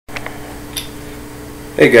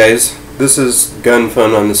Hey guys, this is Gun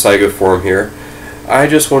Fun on the Saiga forum here. I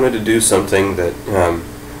just wanted to do something that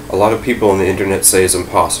a lot of people on the internet say is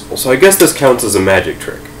impossible, so I guess this counts as a magic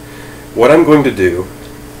trick. What I'm going to do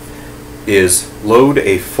is load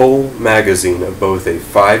a full magazine of both a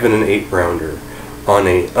 5 and an 8 rounder on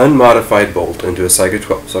an unmodified bolt into a Saiga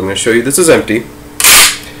 12. So I'm going to show you this is empty.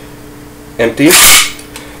 Empty. In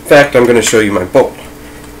fact, I'm going to show you my bolt.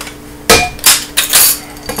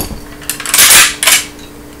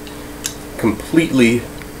 Completely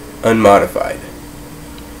unmodified.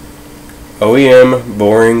 OEM,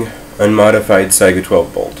 boring, unmodified Saiga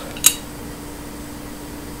 12 bolt.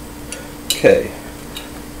 Okay,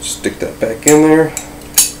 stick that back in there.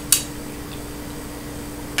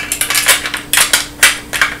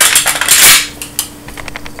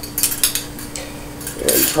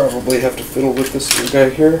 And probably have to fiddle with this little guy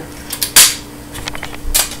here.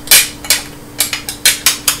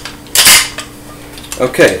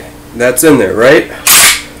 Okay. That's in there, right?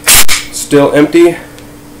 Still empty.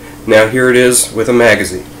 Now here it is with a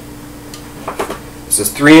magazine. This is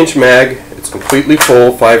 3-inch mag. It's completely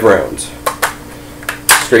full, 5 rounds.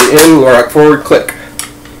 Straight in, rock forward, click.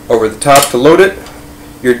 Over the top to load it.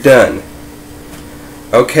 You're done.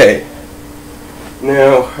 Okay.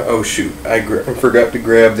 Now, oh shoot, I forgot to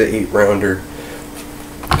grab the 8 rounder.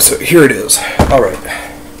 So here it is. Alright.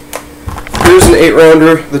 Here's an 8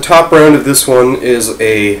 rounder. The top round of this one is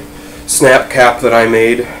a snap cap that I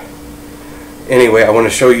made. Anyway, I want to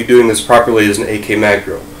show you doing this properly as an AK mag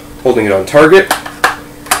drill. Holding it on target,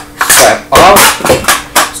 slap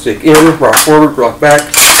off, stick in, rock forward, rock back,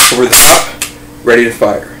 over the top, ready to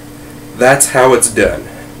fire. That's how it's done.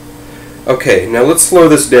 Okay, now let's slow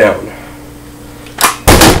this down.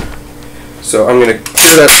 So I'm going to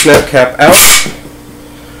clear that snap cap out.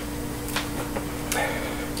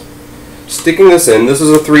 Sticking this in, this is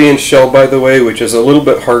a 3-inch shell by the way, which is a little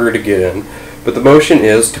bit harder to get in, but the motion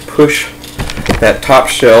is to push that top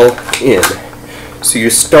shell in. So you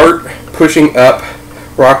start pushing up,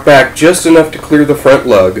 rock back just enough to clear the front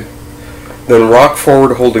lug, then rock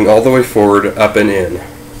forward holding all the way forward, up and in.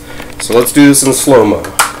 So let's do this in slow-mo.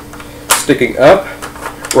 Sticking up,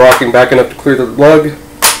 rocking back enough to clear the lug,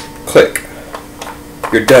 click.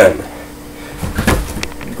 You're done.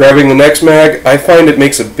 Grabbing the next mag, I find it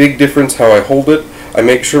makes a big difference how I hold it. I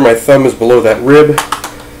make sure my thumb is below that rib,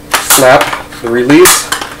 snap the release,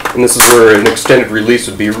 and this is where an extended release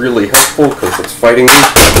would be really helpful because it's fighting me.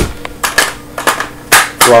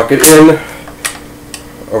 Rock it in,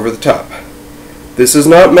 over the top. This is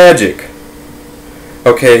not magic.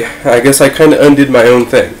 Okay, I guess I kind of undid my own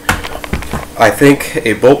thing. I think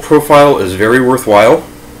a bolt profile is very worthwhile,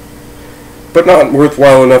 but not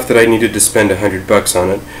worthwhile enough that I needed to spend $100 on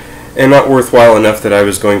it, and not worthwhile enough that I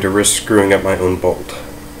was going to risk screwing up my own bolt.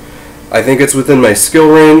 I think it's within my skill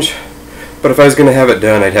range, but if I was going to have it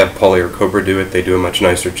done, I'd have Poly or Cobra do it. They do a much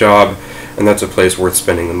nicer job, and that's a place worth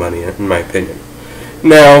spending the money in my opinion.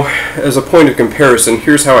 Now, as a point of comparison,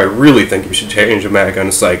 here's how I really think you should change a mag on a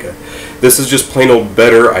Saiga. This is just plain old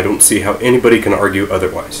better. I don't see how anybody can argue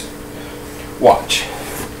otherwise. Watch.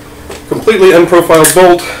 Completely unprofiled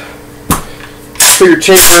bolt. Clear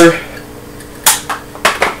chamber,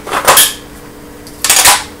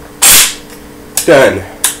 done.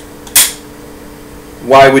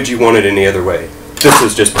 Why would you want it any other way? This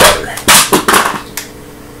is just better.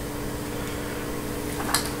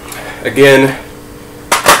 Again,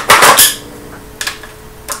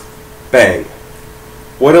 bang.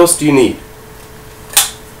 What else do you need?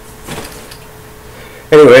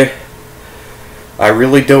 Anyway, I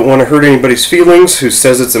really don't want to hurt anybody's feelings who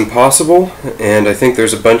says it's impossible, and I think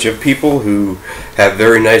there's a bunch of people who have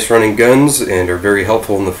very nice running guns and are very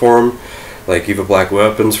helpful in the forum, like Eva Black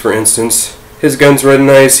Weapons for instance. His guns run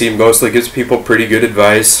nice, he mostly gives people pretty good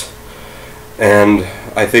advice, and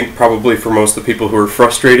I think probably for most of the people who are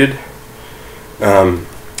frustrated,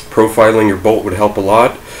 profiling your bolt would help a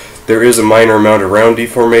lot. There is a minor amount of round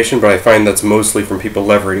deformation, but I find that's mostly from people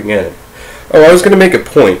levering in. Oh, I was going to make a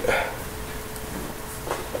point.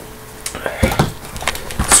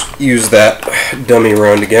 Use that dummy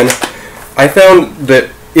round again. I found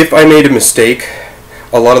that if I made a mistake,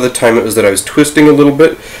 a lot of the time it was that I was twisting a little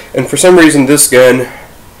bit, and for some reason this gun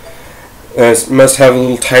must have a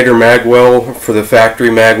little tighter magwell for the factory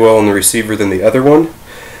magwell and the receiver than the other one,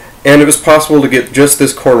 and it was possible to get just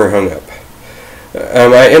this corner hung up.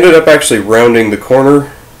 I ended up actually rounding the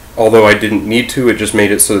corner, although I didn't need to. It just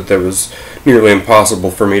made it so that it was nearly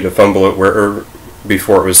impossible for me to fumble it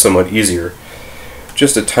before it was somewhat easier.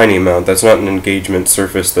 Just a tiny amount. That's not an engagement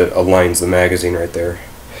surface that aligns the magazine right there.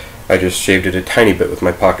 I just shaved it a tiny bit with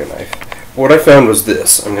my pocket knife. What I found was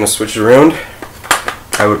this. I'm going to switch it around.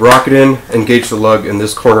 I would rock it in, engage the lug, and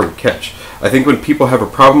this corner would catch. I think when people have a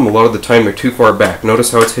problem, a lot of the time they're too far back.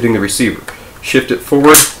 Notice how it's hitting the receiver. Shift it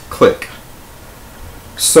forward, click.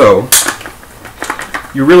 So,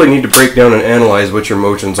 you really need to break down and analyze what your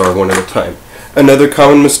motions are one at a time. Another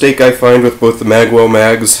common mistake I find with both the Magwell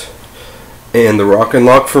mags and the Rock and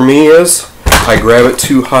Lock for me is I grab it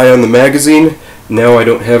too high on the magazine. Now I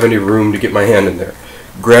don't have any room to get my hand in there.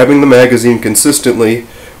 Grabbing the magazine consistently,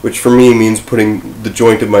 which for me means putting the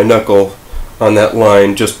joint of my knuckle on that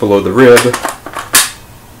line just below the rib,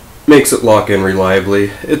 makes it lock in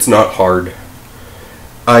reliably. It's not hard.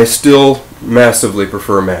 I still massively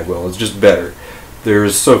prefer Magwell. It's just better.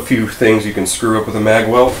 There's so few things you can screw up with a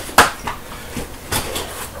Magwell.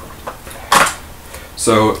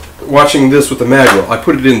 So, watching this with the Magwell, I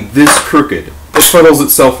put it in this crooked. It funnels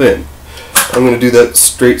itself in. I'm going to do that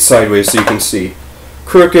straight sideways so you can see.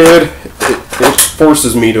 Crooked, it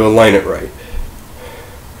forces me to align it right.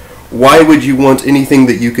 Why would you want anything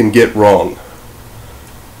that you can get wrong?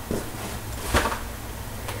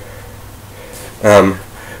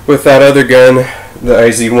 With that other gun, the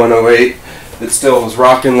IZ-108, that still was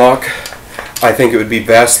Rock and Lock, I think it would be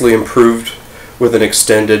vastly improved with an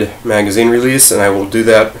extended magazine release, and I will do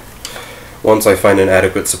that once I find an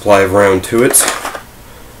adequate supply of round to it.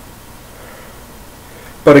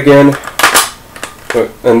 But again,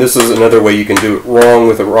 and this is another way you can do it wrong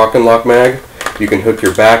with a Rock and Lock mag. You can hook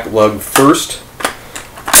your back lug first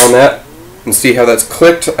on that and see how that's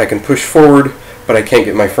clicked. I can push forward, but I can't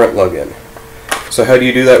get my front lug in. So how do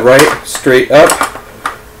you do that right? Straight up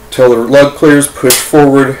till the lug clears, push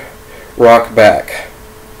forward, rock back.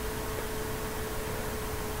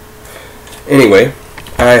 Anyway,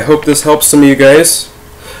 I hope this helps some of you guys.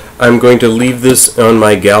 I'm going to leave this on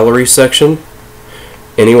my gallery section.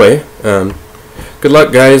 Anyway, good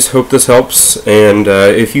luck, guys. Hope this helps. And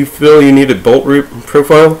if you feel you need a bolt root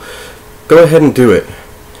profile, go ahead and do it.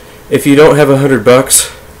 If you don't have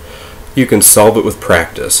 $100, you can solve it with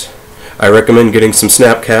practice. I recommend getting some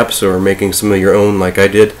snap caps or making some of your own like I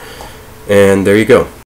did. And there you go.